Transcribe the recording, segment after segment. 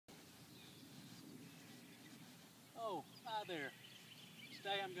Hi there.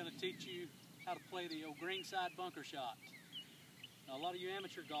 Today I'm going to teach you how to play the old greenside bunker shot. Now, a lot of you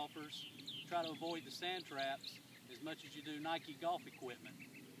amateur golfers try to avoid the sand traps as much as you do Nike golf equipment.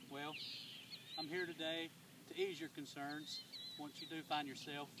 Well, I'm here today to ease your concerns once you do find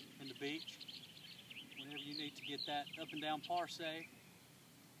yourself in the beach. Whenever you need to get that up and down parse, I'm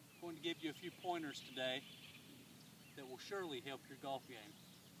going to give you a few pointers today that will surely help your golf game.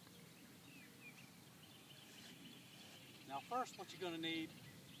 Now first, what you're going to need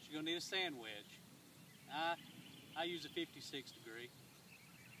is you're going to need a sand wedge. I use a 56 degree.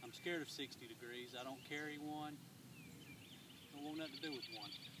 I'm scared of 60 degrees. I don't carry one. Don't want nothing to do with one.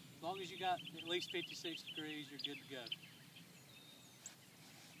 As long as you got at least 56 degrees, you're good to go.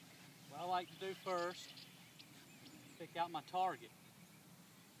 What I like to do first, pick out my target.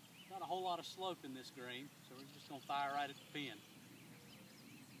 Not a whole lot of slope in this green, so we're just going to fire right at the pin.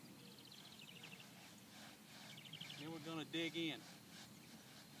 Then we're going to dig in.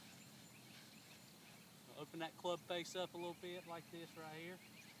 We'll open that club face up a little bit like this right here.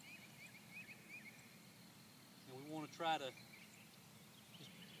 And we want to try to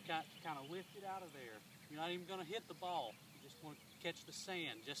just kind of lift it out of there. You're not even going to hit the ball. You just want to catch the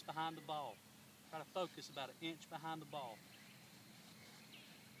sand just behind the ball. Try to focus about an inch behind the ball.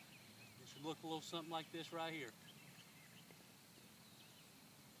 It should look a little something like this right here.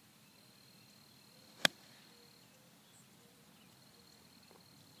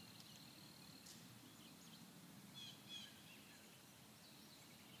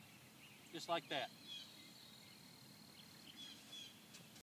 Just like that.